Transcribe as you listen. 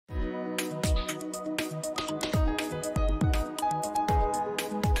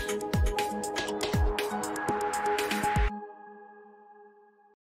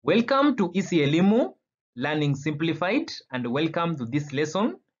Welcome to Easy Elimu, Learning Simplified, and welcome to this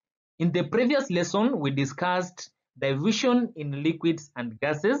lesson. In the previous lesson, we discussed diffusion in liquids and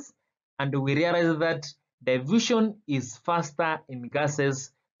gases, and we realized that diffusion is faster in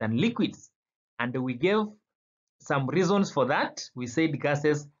gases than liquids. And we gave some reasons for that. We said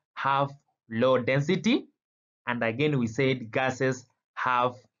gases have low density, and again we said gases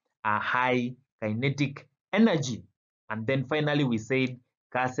have a high kinetic energy. And then finally we said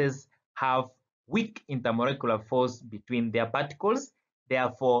gases have weak intermolecular force between their particles,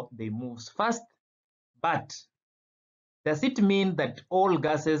 therefore they move fast. But does it mean that all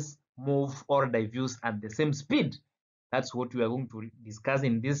gases move or diffuse at the same speed? That's what we are going to discuss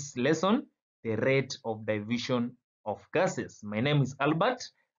in this lesson, the rate of diffusion of gases. My name is Albert.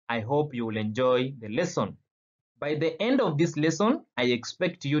 I hope you will enjoy the lesson. By the end of this lesson, I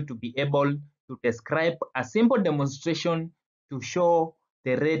expect you to be able to describe a simple demonstration to show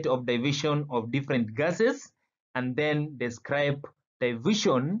the rate of diffusion of different gases and then describe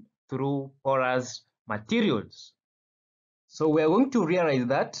diffusion through porous materials. So we are going to realize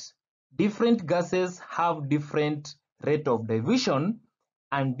that different gases have different rate of diffusion,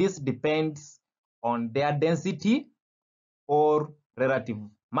 and this depends on their density or relative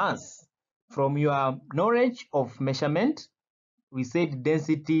mass. From your knowledge of measurement, we said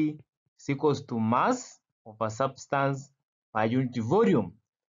density is equals to mass of a substance per unit volume.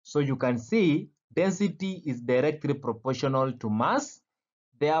 So you can see density is directly proportional to mass.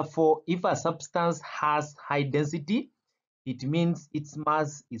 Therefore, if a substance has high density, it means its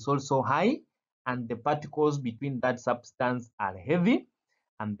mass is also high and the particles between that substance are heavy,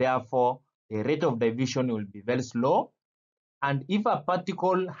 and therefore the rate of diffusion will be very slow. And if a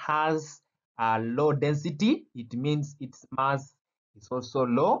particle has a low density, it means its mass is also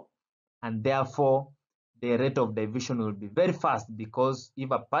low, and therefore the rate of diffusion will be very fast, because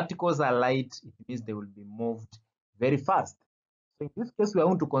if a particles are light, it means they will be moved very fast. So in this case, we are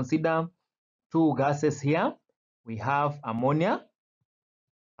going to consider two gases here. We have ammonia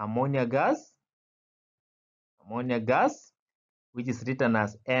gas, which is written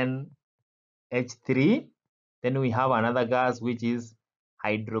as NH3. Then we have another gas, which is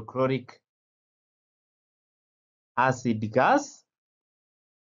hydrochloric acid gas,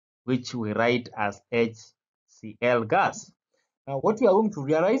 which we write as HCl gas. Now, what we are going to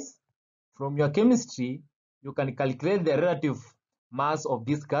realize from your chemistry, you can calculate the relative mass of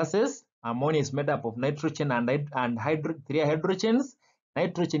these gases. Ammonia is made up of nitrogen and three hydrogens.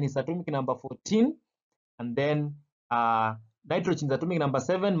 Nitrogen is atomic number 14, and then nitrogen is atomic number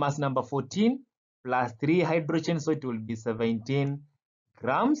 7, mass number 14, plus 3 hydrogens, so it will be 17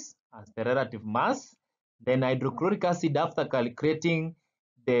 grams as the relative mass. Then hydrochloric acid, after calculating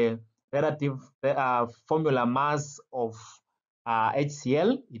the relative formula mass of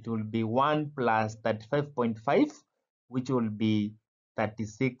HCl, it will be 1 plus 35.5, which will be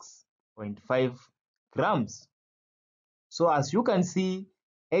 36.5 grams. So as you can see,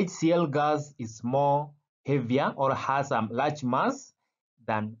 HCl gas is more heavier or has a large mass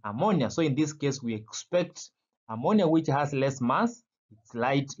than ammonia. So in this case, we expect ammonia, which has less mass, it's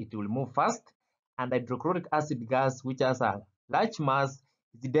light, it will move fast, and hydrochloric acid gas, which has a large mass,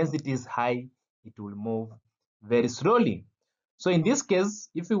 its density is high, it will move very slowly. So in this case,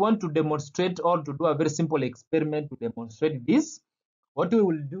 if we want to demonstrate or to do a very simple experiment to demonstrate this, what we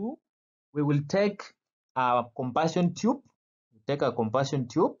will do, we will take a combustion tube,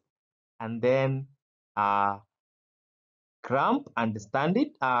 and then clamp and stand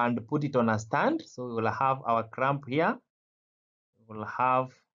it and put it on a stand. So we will have our clamp here. We will have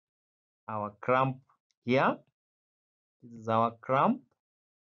our clamp here. This is our clamp,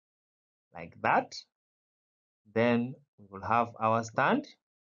 like that. Then we will have our stand.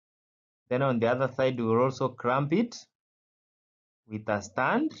 Then on the other side, we will also clamp it with a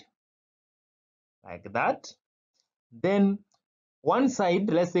stand, like that. Then one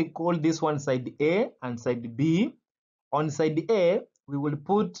side, let's say call this one side A and side B. On side A, we will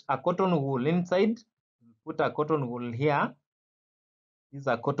put a cotton wool inside. Put a cotton wool here. This is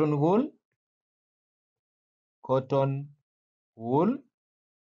a cotton wool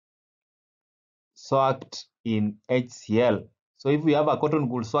soaked in HCl. So if we have a cotton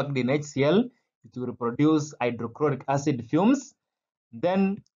wool soaked in HCl, it will produce hydrochloric acid fumes.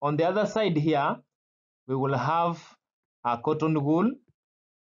 Then on the other side here, we will have a cotton wool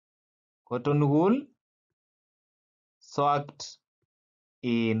soaked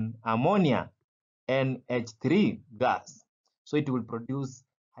in ammonia, NH3 gas. So it will produce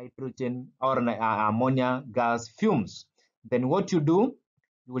hydrogen or ammonia gas fumes. Then what you do,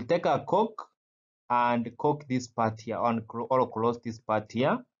 you will take a cork and cork this part here or close this part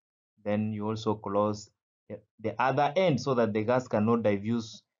here. then you also close the other end so that the gas cannot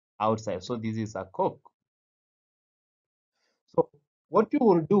diffuse outside. So this is a cork. So what you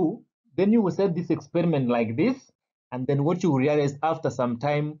will do, then you will set this experiment like this, and then what you will realize after some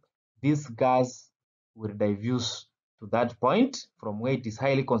time, this gas will diffuse to that point from where it is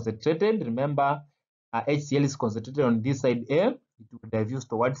highly concentrated. Remember, HCl is concentrated on this side A, it will diffuse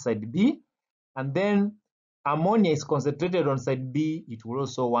towards side B, and then ammonia is concentrated on side B, it will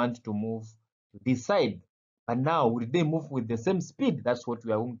also want to move to this side. But now, will they move with the same speed? That's what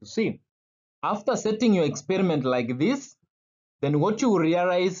we are going to see. After setting your experiment like this, then what you will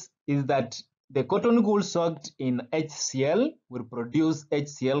realize is that the cotton wool soaked in HCl will produce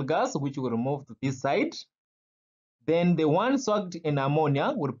HCl gas, which will move to this side. Then the one soaked in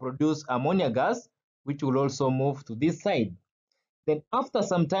ammonia will produce ammonia gas, which will also move to this side. Then after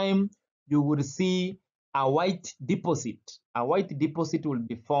some time, you will see a white deposit. A white deposit will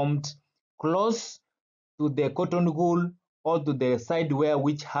be formed close to the cotton wool or to the side where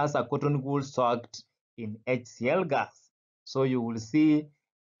which has a cotton wool soaked in HCl gas. So you will see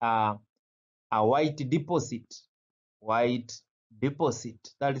a white deposit. White deposit.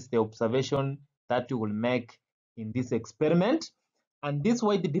 That is the observation that you will make in this experiment. And this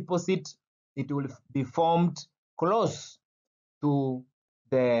white deposit, it will be formed close to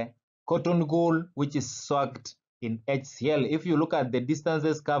the cotton wool which is soaked in HCl. If you look at the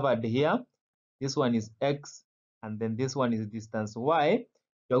distances covered here, this one is X and then this one is distance Y,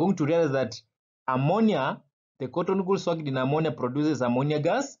 you're going to realize that ammonia, the cotton wool soaked in ammonia produces ammonia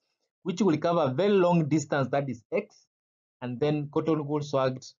gas, which will cover a very long distance, that is X, and then cotton wool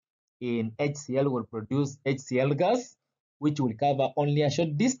soaked in HCl will produce HCl gas, which will cover only a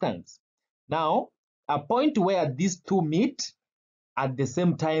short distance. Now, a point where these two meet at the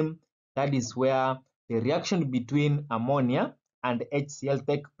same time, that is where the reaction between ammonia and HCl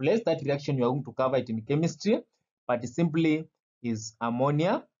take place. That reaction you are going to cover it in chemistry, but it simply is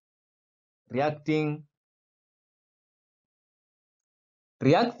ammonia reacting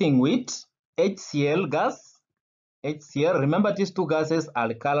with HCl gas. HCl, remember these two gases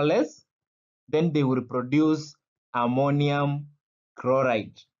are colorless, then they will produce ammonium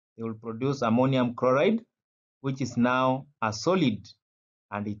chloride. They will produce ammonium chloride, which is now a solid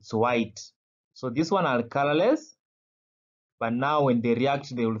and it's white. So this one are colorless, but now when they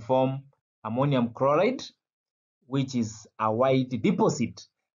react, they will form ammonium chloride, which is a white deposit.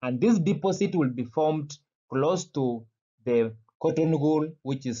 And this deposit will be formed close to the cotton wool,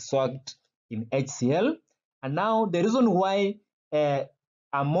 which is soaked in HCl. And now the reason why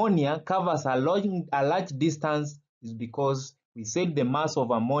ammonia covers a large distance is because we said the mass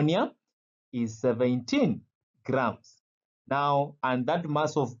of ammonia is 17 grams. Now, and that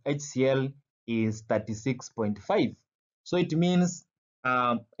mass of HCl is 36.5. So it means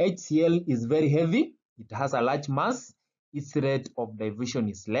HCl is very heavy. It has a large mass. Its rate of diffusion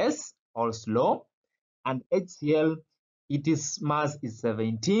is less or slow. And HCl, its mass is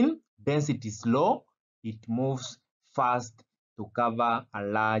 17, density is low. It moves fast to cover a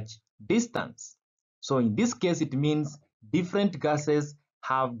large distance. So in this case, it means different gases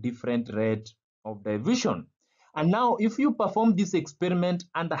have different rate of diffusion. And now if you perform this experiment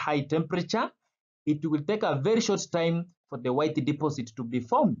under high temperature, it will take a very short time for the white deposit to be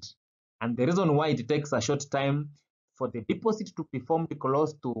formed. And the reason why it takes a short time for the deposit to be formed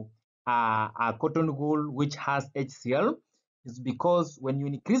close to a cotton wool which has HCl is because when you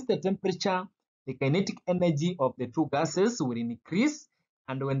increase the temperature, the kinetic energy of the two gases will increase,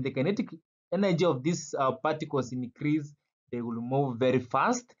 and when the kinetic energy of these particles increase, they will move very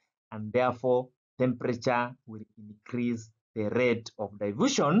fast, and therefore temperature will increase the rate of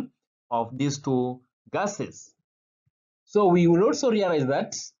diffusion of these two gases. So we will also realize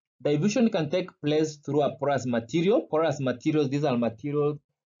that diffusion can take place through a porous material. Porous materials, these are materials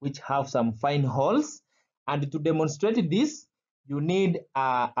which have some fine holes. And to demonstrate this, you need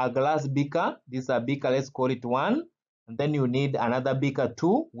a glass beaker. This is a beaker, let's call it 1. And then you need another beaker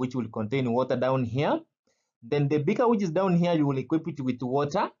 2, which will contain water down here. Then the beaker which is down here, you will equip it with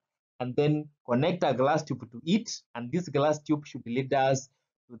water and then connect a glass tube to it. And this glass tube should lead us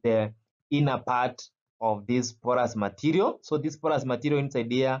to the inner part of this porous material. So this porous material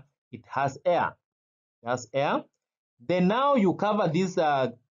inside here, it has air. It has air. Then now you cover this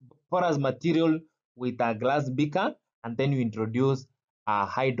porous material with a glass beaker, and then you introduce a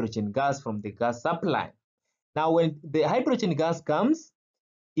hydrogen gas from the gas supply. Now when the hydrogen gas comes,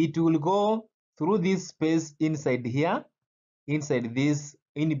 it will go through this space inside here, inside this,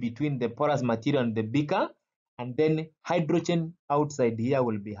 in between the porous material and the beaker, and then hydrogen outside here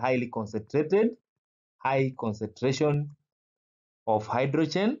will be highly concentrated, high concentration of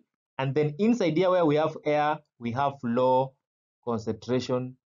hydrogen, And then inside here where we have air, we have low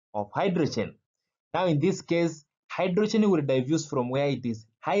concentration of hydrogen. Now in this case, hydrogen will diffuse from where it is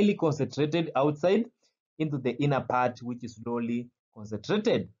highly concentrated outside into the inner part, which is lowly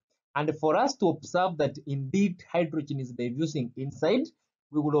concentrated. And for us to observe that indeed hydrogen is diffusing inside,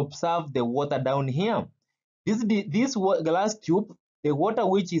 we will observe the water down here. This glass tube, the water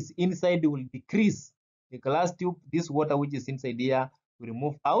which is inside will decrease. The glass tube, this water which is inside here will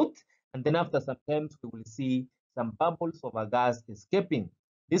move out, and then after some time we will see some bubbles of a gas escaping.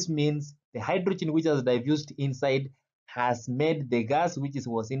 This means the hydrogen which has diffused inside has made the gas which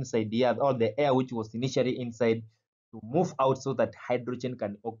was inside here, or the air which was initially inside, to move out so that hydrogen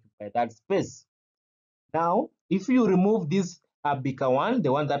can occupy that space. Now, if you remove this beaker 1,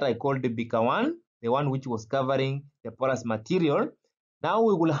 the one that I called the beaker 1, the one which was covering the porous material, now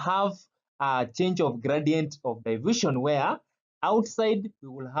we will have a change of gradient of diffusion where outside we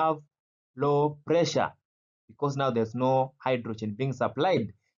will have low pressure because now there's no hydrogen being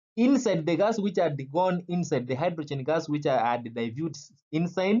supplied. Inside, the gas which had gone inside, the hydrogen gas which had diffused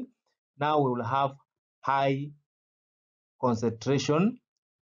inside, now we will have high concentration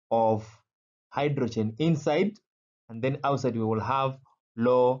of hydrogen inside, and then outside we will have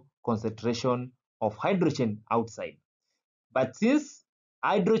low concentration of hydrogen outside. But since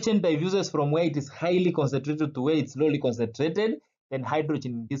hydrogen diffuses from where it is highly concentrated to where it's lowly concentrated, then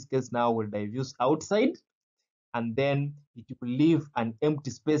hydrogen in this case now will diffuse outside, and then it will leave an empty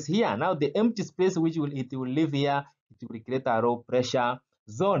space here. Now the empty space which it will leave here, it will create a low pressure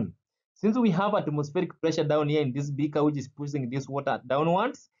zone. Since we have atmospheric pressure down here in this beaker which is pushing this water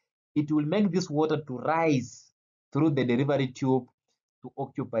downwards, it will make this water to rise through the delivery tube to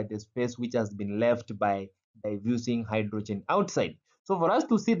occupy the space which has been left by diffusing hydrogen outside. So for us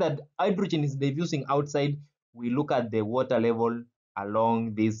to see that hydrogen is diffusing outside, we look at the water level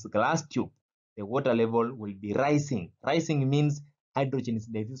along this glass tube. The water level will be rising. Rising means hydrogen is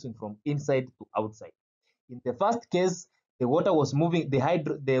diffusing from inside to outside. In the first case, the water was moving,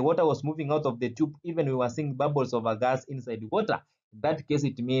 the water was moving out of the tube, even we were seeing bubbles of a gas inside the water. In that case,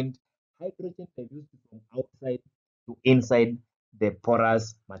 it means hydrogen diffused from outside to inside the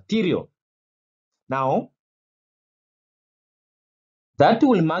porous material. Now, that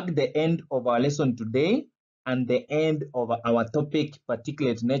will mark the end of our lesson today and the end of our topic,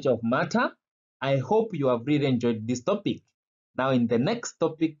 particulate nature of matter. I hope you have really enjoyed this topic. Now, in the next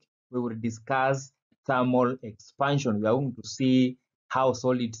topic, we will discuss thermal expansion. We are going to see how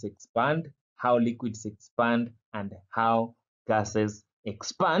solids expand, how liquids expand, and how gases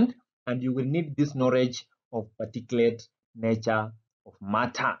expand. And you will need this knowledge of particulate nature of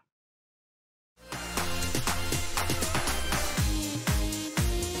matter.